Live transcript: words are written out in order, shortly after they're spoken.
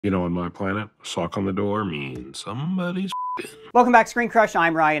You know, on my planet, a sock on the door means somebody's f***ing. Welcome back to ScreenCrush.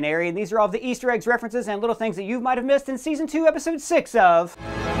 I'm Ryan Airy, and these are all the Easter eggs, references, and little things that you might have missed in Season 2, Episode 6 of...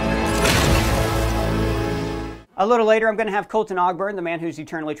 A little later, I'm going to have Colton Ogburn, the man who's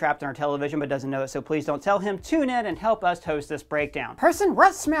eternally trapped in our television but doesn't know it, so please don't tell him. Tune in and help us host this breakdown. Person,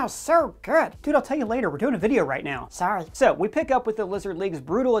 what smells so good? Dude, I'll tell you later. We're doing a video right now. Sorry. So, we pick up with the Lizard League's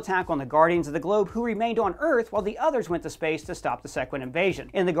brutal attack on the Guardians of the Globe, who remained on Earth while the others went to space to stop the Sequid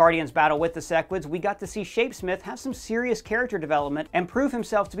invasion. In the Guardians' battle with the Sequids, we got to see Shapesmith have some serious character development and prove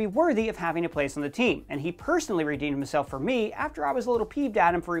himself to be worthy of having a place on the team. And he personally redeemed himself for me after I was a little peeved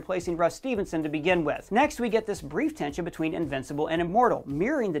at him for replacing Russ Stevenson to begin with. Next, we get this brief tension between Invincible and Immortal,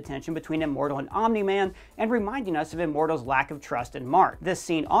 mirroring the tension between Immortal and Omni-Man and reminding us of Immortal's lack of trust in Mark. This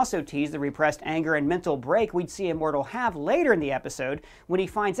scene also teased the repressed anger and mental break we'd see Immortal have later in the episode when he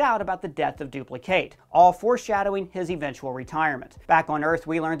finds out about the death of Duplicate, all foreshadowing his eventual retirement. Back on Earth,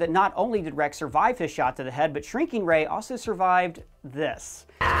 we learned that not only did Rex survive his shot to the head, but Shrinking Ray also survived this.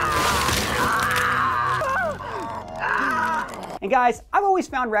 And guys, I've always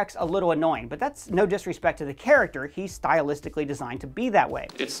found Rex a little annoying, but that's no disrespect to the character. He's stylistically designed to be that way.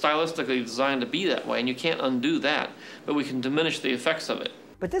 It's stylistically designed to be that way, and you can't undo that, but we can diminish the effects of it.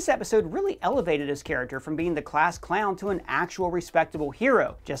 But this episode really elevated his character from being the class clown to an actual respectable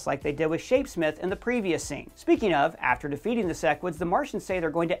hero, just like they did with Shapesmith in the previous scene. Speaking of, after defeating the Sequids, the Martians say they're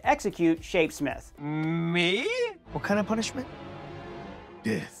going to execute Shapesmith. Me? What kind of punishment?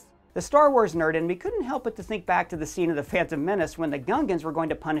 Death. The Star Wars nerd in me couldn't help but to think back to the scene of The Phantom Menace when the Gungans were going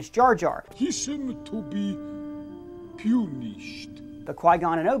to punish Jar Jar. He seemed to be punished. But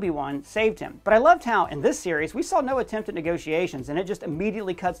Qui-Gon and Obi-Wan saved him. But I loved how, in this series, we saw no attempt at negotiations, and it just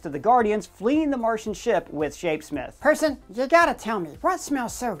immediately cuts to the Guardians fleeing the Martian ship with Shapesmith. Person, you gotta tell me, what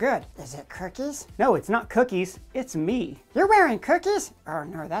smells so good? Is it cookies? No, it's not cookies, it's me. You're wearing cookies? Oh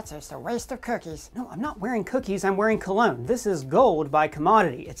no, that's just a waste of cookies. No, I'm not wearing cookies, I'm wearing cologne. This is Gold by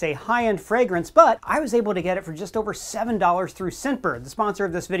Commodity. It's a high-end fragrance, but I was able to get it for just over $7 through Scentbird, the sponsor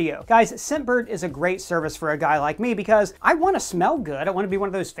of this video. Guys, Scentbird is a great service for a guy like me because I want to smell good. I want to be one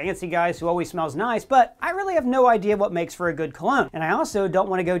of those fancy guys who always smells nice, but I really have no idea what makes for a good cologne. And I also don't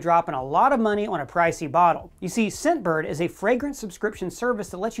want to go dropping a lot of money on a pricey bottle. You see, Scentbird is a fragrance subscription service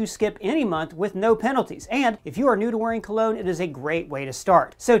that lets you skip any month with no penalties. And if you are new to wearing cologne, it is a great way to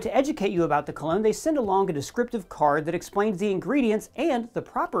start. So to educate you about the cologne, they send along a descriptive card that explains the ingredients and the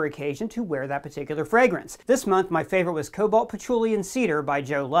proper occasion to wear that particular fragrance. This month, my favorite was Cobalt Patchouli and Cedar by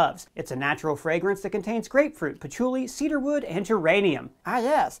Joe Loves. It's a natural fragrance that contains grapefruit, patchouli, cedarwood, and geranium. Ah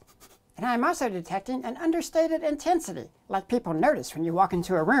yes. And I'm also detecting an understated intensity, like people notice when you walk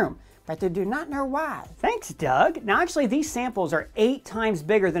into a room, but they do not know why. Thanks, Doug. Now actually, these samples are 8 times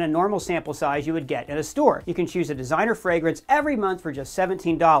bigger than a normal sample size you would get at a store. You can choose a designer fragrance every month for just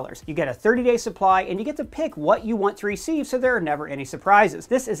 $17. You get a 30-day supply, and you get to pick what you want to receive, so there are never any surprises.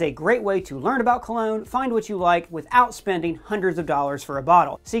 This is a great way to learn about cologne, find what you like, without spending hundreds of dollars for a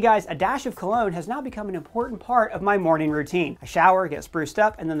bottle. See guys, a dash of cologne has now become an important part of my morning routine. I shower, get spruced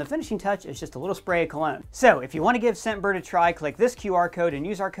up, and then the finishing touch is just a little spray of cologne. So if you want to give Scentbird a try, click this QR code and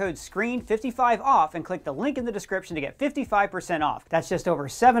use our code SCREEN55 off and click the link in the description to get 55% off. That's just over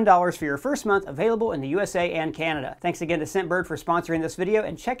 $7 for your first month, available in the USA and Canada. Thanks again to Scentbird for sponsoring this video,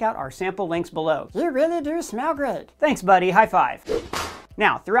 and check out our sample links below. You really do smell great. Thanks buddy, high five.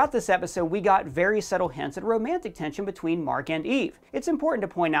 Now, throughout this episode, we got very subtle hints at romantic tension between Mark and Eve. It's important to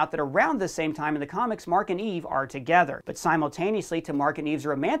point out that around the same time in the comics, Mark and Eve are together. But simultaneously to Mark and Eve's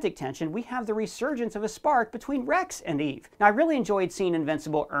romantic tension, we have the resurgence of a spark between Rex and Eve. Now, I really enjoyed seeing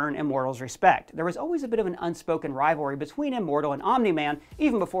Invincible earn Immortal's respect. There was always a bit of an unspoken rivalry between Immortal and Omni-Man,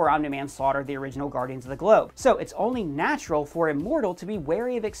 even before Omni-Man slaughtered the original Guardians of the Globe. So it's only natural for Immortal to be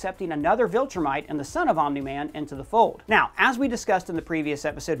wary of accepting another Viltrumite and the son of Omni-Man into the fold. Now, as we discussed in the previous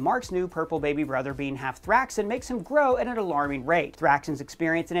episode, Mark's new purple baby brother being half Thraxan makes him grow at an alarming rate. Thraxans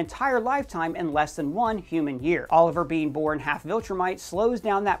experience an entire lifetime in less than 1 human year. Oliver being born half Viltrumite slows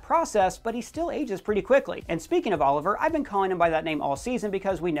down that process, but he still ages pretty quickly. And speaking of Oliver, I've been calling him by that name all season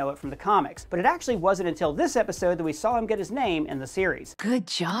because we know it from the comics. But it actually wasn't until this episode that we saw him get his name in the series. Good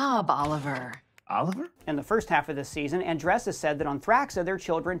job, Oliver. Oliver? In the first half of this season, Andressa said that on Thraxa, their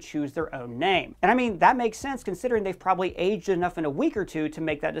children choose their own name. And I mean, that makes sense considering they've probably aged enough in a week or two to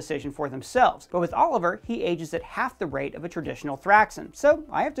make that decision for themselves. But with Oliver, he ages at half the rate of a traditional Thraxan. So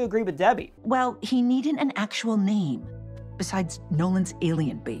I have to agree with Debbie. Well, he needed an actual name, besides Nolan's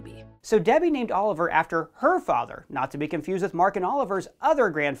alien baby. So Debbie named Oliver after her father, not to be confused with Mark and Oliver's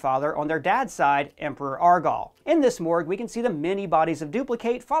other grandfather on their dad's side, Emperor Argall. In this morgue, we can see the many bodies of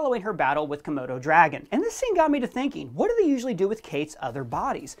Duplicate following her battle with Komodo Dragon. And this scene got me to thinking, what do they usually do with Kate's other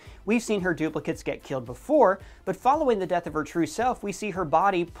bodies? We've seen her duplicates get killed before, but following the death of her true self, we see her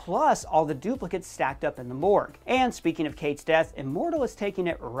body plus all the duplicates stacked up in the morgue. And speaking of Kate's death, Immortal is taking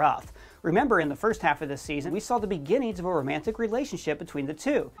it rough. Remember, in the first half of this season, we saw the beginnings of a romantic relationship between the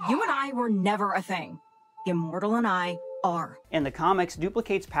two. You and I were never a thing. Immortal and I are. In the comics,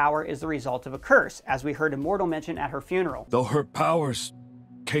 Duplicate's power is the result of a curse, as we heard Immortal mention at her funeral. Though her powers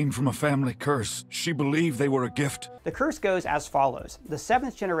came from a family curse, she believed they were a gift. The curse goes as follows. The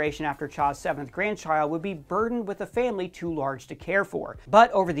 7th generation after Cha's 7th grandchild would be burdened with a family too large to care for.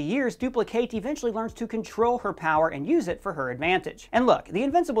 But over the years, Duplicate eventually learns to control her power and use it for her advantage. And look, the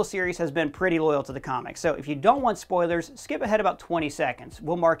Invincible series has been pretty loyal to the comics, so if you don't want spoilers, skip ahead about 20 seconds.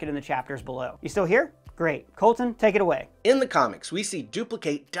 We'll mark it in the chapters below. You still here? Great. Colton, take it away. In the comics, we see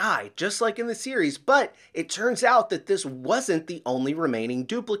Duplicate die, just like in the series, but it turns out that this wasn't the only remaining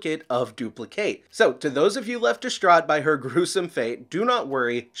duplicate of Duplicate. So, to those of you left distraught by her gruesome fate, do not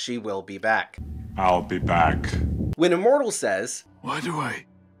worry, she will be back. I'll be back. When Immortal says, Why do I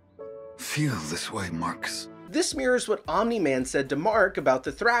feel this way, Marcus? this mirrors what Omni-Man said to Mark about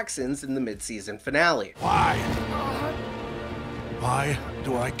the Thraxans in the mid-season finale. Why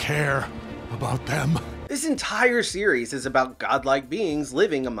do I care about them? This entire series is about godlike beings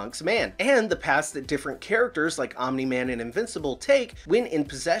living amongst man, and the paths that different characters like Omni-Man and Invincible take when in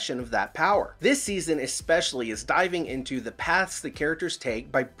possession of that power. This season especially is diving into the paths the characters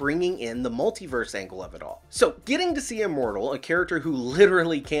take by bringing in the multiverse angle of it all. So getting to see Immortal, a character who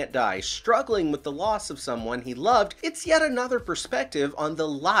literally can't die, struggling with the loss of someone he loved, it's yet another perspective on the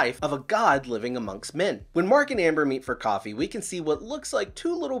life of a god living amongst men. When Mark and Amber meet for coffee, we can see what looks like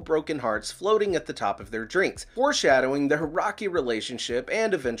two little broken hearts floating at the top of their drinks, foreshadowing their rocky relationship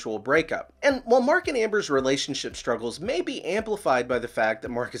and eventual breakup. And while Mark and Amber's relationship struggles may be amplified by the fact that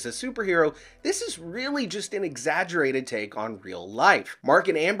Mark is a superhero, this is really just an exaggerated take on real life. Mark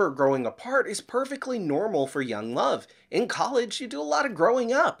and Amber growing apart is perfectly normal for young love. In college, you do a lot of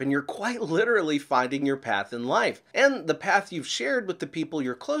growing up, and you're quite literally finding your path in life. And the path you've shared with the people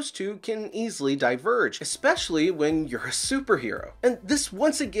you're close to can easily diverge, especially when you're a superhero. And this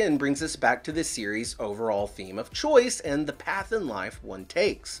once again brings us back to this series' overall theme of choice and the path in life one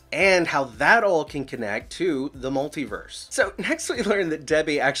takes, and how that all can connect to the multiverse. So next we learn that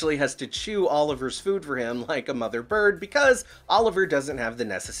Debbie actually has to chew Oliver's food for him like a mother bird because Oliver doesn't have the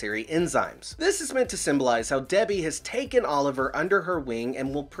necessary enzymes. This is meant to symbolize how Debbie has taken Oliver under her wing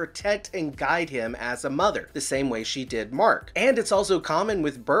and will protect and guide him as a mother, the same way she did Mark. And it's also common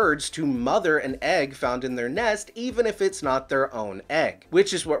with birds to mother an egg found in their nest even if it's not their own egg,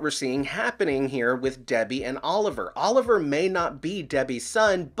 which is what we're seeing happening here with Debbie and Oliver. Oliver may not be Debbie's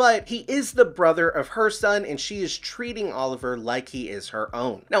son, but he is the brother of her son, and she is treating Oliver like he is her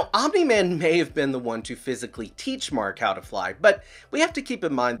own. Now, Omni-Man may have been the one to physically teach Mark how to fly, but we have to keep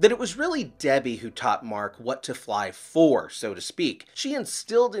in mind that it was really Debbie who taught Mark what to fly for, so to speak. She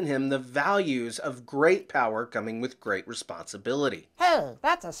instilled in him the values of great power coming with great responsibility. Hey,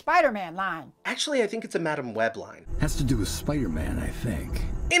 that's a Spider-Man line. Actually, I think it's a Madam Web line. Has to do with Spider-Man, I think.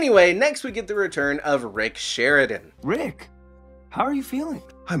 Anyway, next we get the return of Rick Sheridan. Rick, how are you feeling?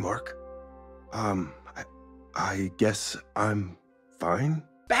 Hi, Mark. I guess I'm fine.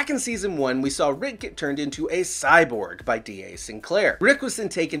 Back in season 1, we saw Rick get turned into a cyborg by D.A. Sinclair. Rick was then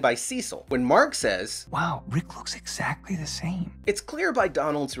taken by Cecil. When Mark says, Wow, Rick looks exactly the same. it's clear by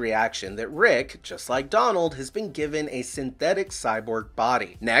Donald's reaction that Rick, just like Donald, has been given a synthetic cyborg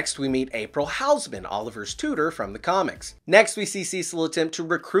body. Next, we meet April Hausman, Oliver's tutor from the comics. Next, we see Cecil attempt to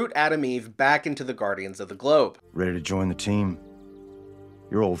recruit Adam Eve back into the Guardians of the Globe. Ready to join the team?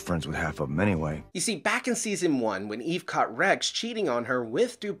 You're old friends with half of them anyway. You see, back in season 1, when Eve caught Rex cheating on her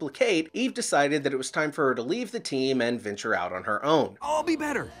with Duplicate, Eve decided that it was time for her to leave the team and venture out on her own. I'll be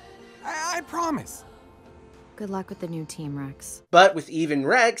better. I promise. Good luck with the new team, Rex. But with Eve and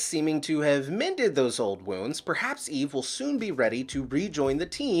Rex seeming to have mended those old wounds, perhaps Eve will soon be ready to rejoin the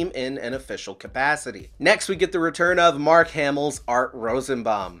team in an official capacity. Next, we get the return of Mark Hamill's Art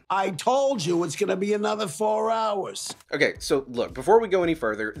Rosenbaum. I told you it's gonna be another 4 hours. Okay, so look, before we go any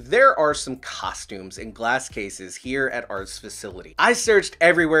further, there are some costumes in glass cases here at Art's facility. I searched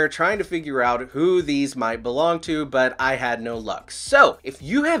everywhere trying to figure out who these might belong to, but I had no luck. So, if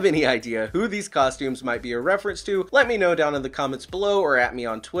you have any idea who these costumes might be a reference reference to, let me know down in the comments below or at me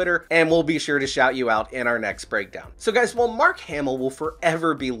on Twitter, and we'll be sure to shout you out in our next breakdown. So guys, while Mark Hamill will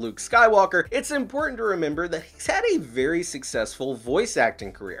forever be Luke Skywalker, it's important to remember that he's had a very successful voice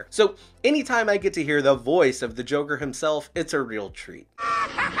acting career. So anytime I get to hear the voice of the Joker himself, it's a real treat.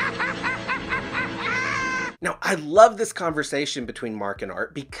 Now, I love this conversation between Mark and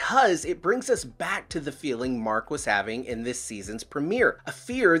Art because it brings us back to the feeling Mark was having in this season's premiere, a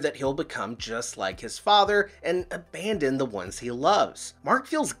fear that he'll become just like his father and abandon the ones he loves. Mark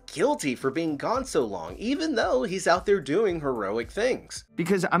feels guilty for being gone so long, even though he's out there doing heroic things.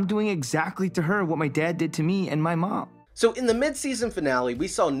 Because I'm doing exactly to her what my dad did to me and my mom. So in the mid-season finale, we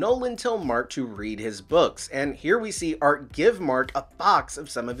saw Nolan tell Mark to read his books, and here we see Art give Mark a box of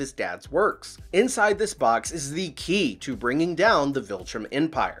some of his dad's works. Inside this box is the key to bringing down the Viltrum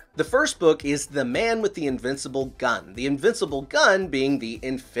Empire. The first book is The Man with the Invincible Gun, the Invincible Gun being the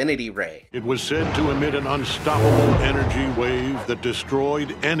Infinity Ray. It was said to emit an unstoppable energy wave that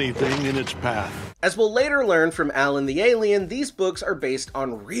destroyed anything in its path. As we'll later learn from Alan the Alien, these books are based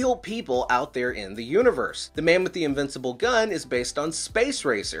on real people out there in the universe. The Man with the Invincible Gun is based on Space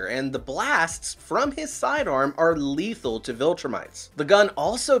Racer, and the blasts from his sidearm are lethal to Viltrumites. The gun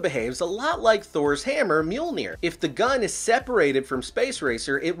also behaves a lot like Thor's hammer, Mjolnir. If the gun is separated from Space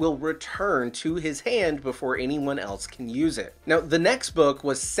Racer, it will return to his hand before anyone else can use it. Now, the next book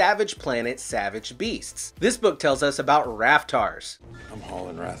was Savage Planet, Savage Beasts. This book tells us about Raftars. I'm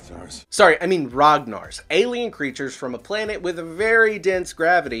hauling Raftars. Sorry, I mean Ragnars, alien creatures from a planet with a very dense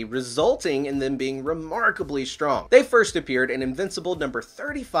gravity, resulting in them being remarkably strong. They first appeared in Invincible number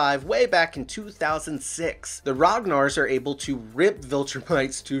 35 way back in 2006. The Ragnars are able to rip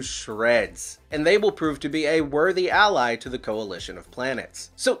Viltrumites to shreds, and they will prove to be a worthy ally to the coalition of planets.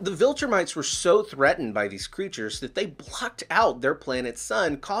 So the Viltrumites were so threatened by these creatures that they blocked out their planet's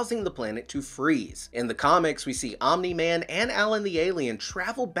sun, causing the planet to freeze. In the comics, we see Omni-Man and Alan the Alien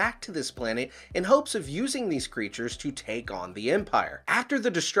travel back to this planet in hopes of using these creatures to take on the Empire. After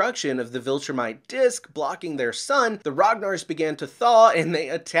the destruction of the Viltrumite disk blocking their sun, the Ragnars began to thaw and they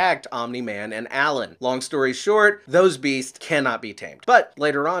attacked Omni-Man and Alan. Long story short, those beasts cannot be tamed. But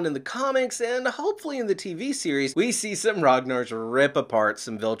later on in the comics and hopefully in the TV series, we see some Ragnars rip apart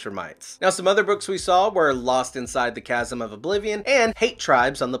some Viltrumites. Now, some other books we saw were Lost Inside the Chasm of Oblivion and Hate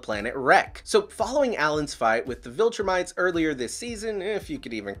Tribes on the Planet Wreck. So following Alan's fight with the Viltrumites earlier this season, if you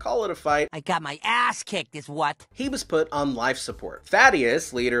could even call it a fight, I got my ass kicked is what? He was put on life support.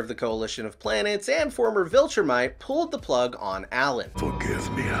 Thaddeus, leader of the Coalition of Planets and former Viltrumite, pulled the plug on Alan.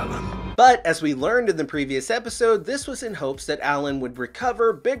 Forgive me, Alan. But as we learned in the previous episode, this was in hopes that Alan would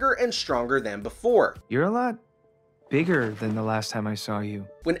recover bigger and stronger than before. You're a lot bigger than the last time I saw you.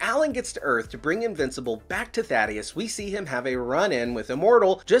 When Alan gets to Earth to bring Invincible back to Thaddeus, we see him have a run-in with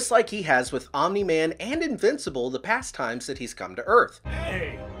Immortal, just like he has with Omni-Man and Invincible the past times that he's come to Earth.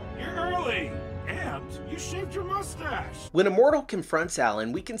 Hey, you're early! And you shaved your mustache! When Immortal confronts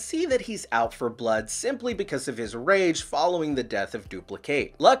Alan, we can see that he's out for blood simply because of his rage following the death of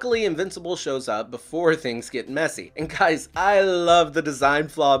Duplicate. Luckily, Invincible shows up before things get messy. And guys, I love the design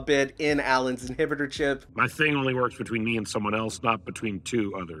flaw bit in Alan's inhibitor chip. My thing only works between me and someone else, not between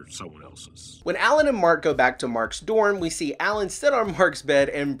two other someone else's. When Alan and Mark go back to Mark's dorm, we see Alan sit on Mark's bed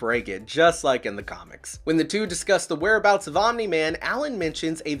and break it, just like in the comics. When the two discuss the whereabouts of Omni-Man, Alan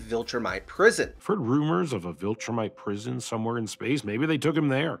mentions a Viltrumite prison. I've heard rumors of a Viltrumite prison somewhere in space. Maybe they took him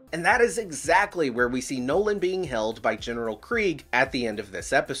there. And that is exactly where we see Nolan being held by General Krieg at the end of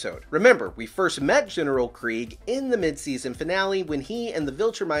this episode. Remember, we first met General Krieg in the mid-season finale when he and the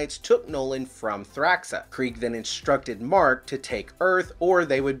Viltrumites took Nolan from Thraxa. Krieg then instructed Mark to take Earth or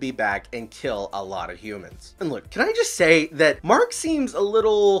they would be back and kill a lot of humans. And look, can I just say that Mark seems a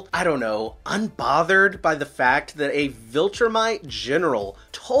little, I don't know, unbothered by the fact that a Viltrumite general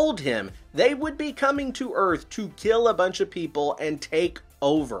told him they would be coming to Earth to kill a bunch of people and take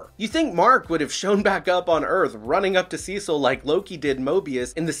over. You think Mark would have shown back up on Earth, running up to Cecil like Loki did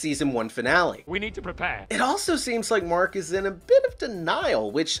Mobius in the season 1 finale. We need to prepare. It also seems like Mark is in a bit of denial,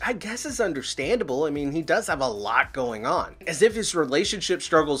 which I guess is understandable. I mean, he does have a lot going on. As if his relationship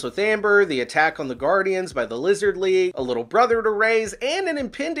struggles with Amber, the attack on the Guardians by the Lizard League, a little brother to raise, and an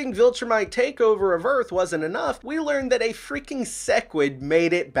impending Viltrumite takeover of Earth wasn't enough, we learned that a freaking Sequid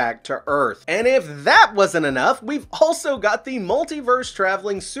made it back to Earth. And if that wasn't enough, we've also got the multiverse travel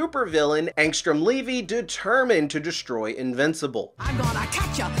time-traveling supervillain Angstrom Levy determined to destroy Invincible. I'm gonna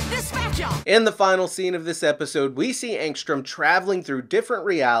catch ya, dispatch ya! In the final scene of this episode, we see Angstrom traveling through different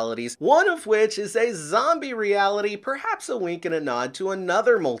realities, one of which is a zombie reality, perhaps a wink and a nod to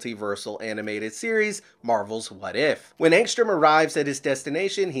another multiversal animated series, Marvel's What If. When Angstrom arrives at his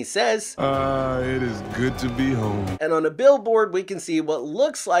destination, he says, it is good to be home. And on a billboard, we can see what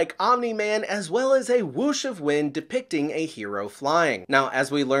looks like Omni-Man as well as a whoosh of wind depicting a hero flying. Now,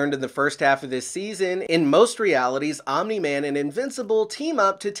 as we learned in the first half of this season, in most realities, Omni-Man and Invincible team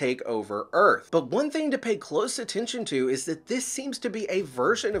up to take over Earth. But one thing to pay close attention to is that this seems to be a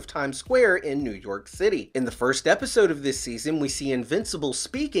version of Times Square in New York City. In the first episode of this season, we see Invincible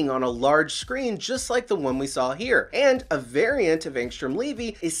speaking on a large screen just like the one we saw here, and a variant of Angstrom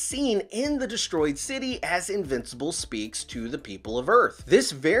Levy is seen in the destroyed city as Invincible speaks to the people of Earth.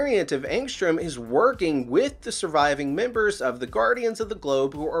 This variant of Angstrom is working with the surviving members of the Guardians of the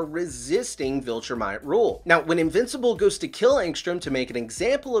Globe who are resisting Viltrumite rule. Now, when Invincible goes to kill Angstrom to make an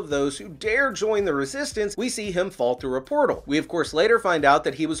example of those who dare join the resistance, we see him fall through a portal. We of course later find out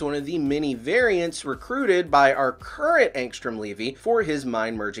that he was one of the many variants recruited by our current Angstrom Levy for his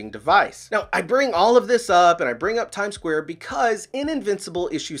mind-merging device. Now, I bring all of this up and I bring up Times Square because in Invincible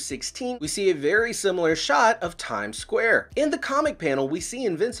issue 16, we see a very similar shot of Times Square. In the comic panel, we see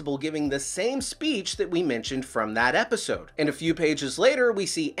Invincible giving the same speech that we mentioned from that episode. And a few pages later, we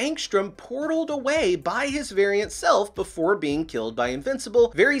see Angstrom portaled away by his variant self before being killed by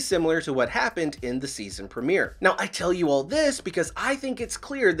Invincible, very similar to what happened in the season premiere. Now, I tell you all this because I think it's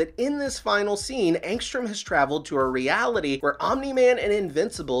clear that in this final scene, Angstrom has traveled to a reality where Omni-Man and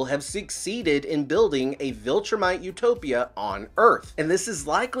Invincible have succeeded in building a Viltrumite utopia on Earth. And this is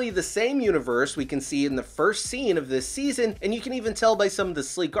likely the same universe we can see in the first scene of this season, and you can even tell by some of the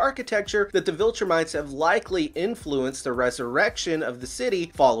sleek architecture that the Viltrumites have likely influenced the resurrection of the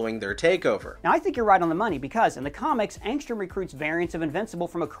city following their takeover. Now, I think you're right on the money because in the comics, Angstrom recruits variants of Invincible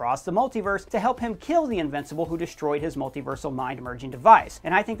from across the multiverse to help him kill the Invincible who destroyed his multiversal mind-merging device.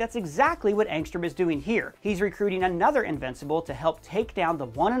 And I think that's exactly what Angstrom is doing here. He's recruiting another Invincible to help take down the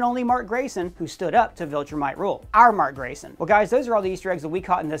one and only Mark Grayson who stood up to Viltrumite rule. Our Mark Grayson. Well guys, those are all the Easter eggs that we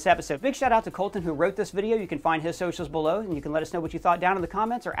caught in this episode. Big shout out to Colton who wrote this video. You can find his socials below and you can let us know what you thought down in the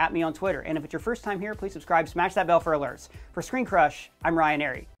comments or at me on Twitter. And if it's your first time here, please subscribe, smash that bell for alerts. For ScreenCrush, I'm Ryan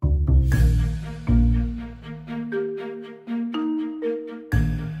Airy.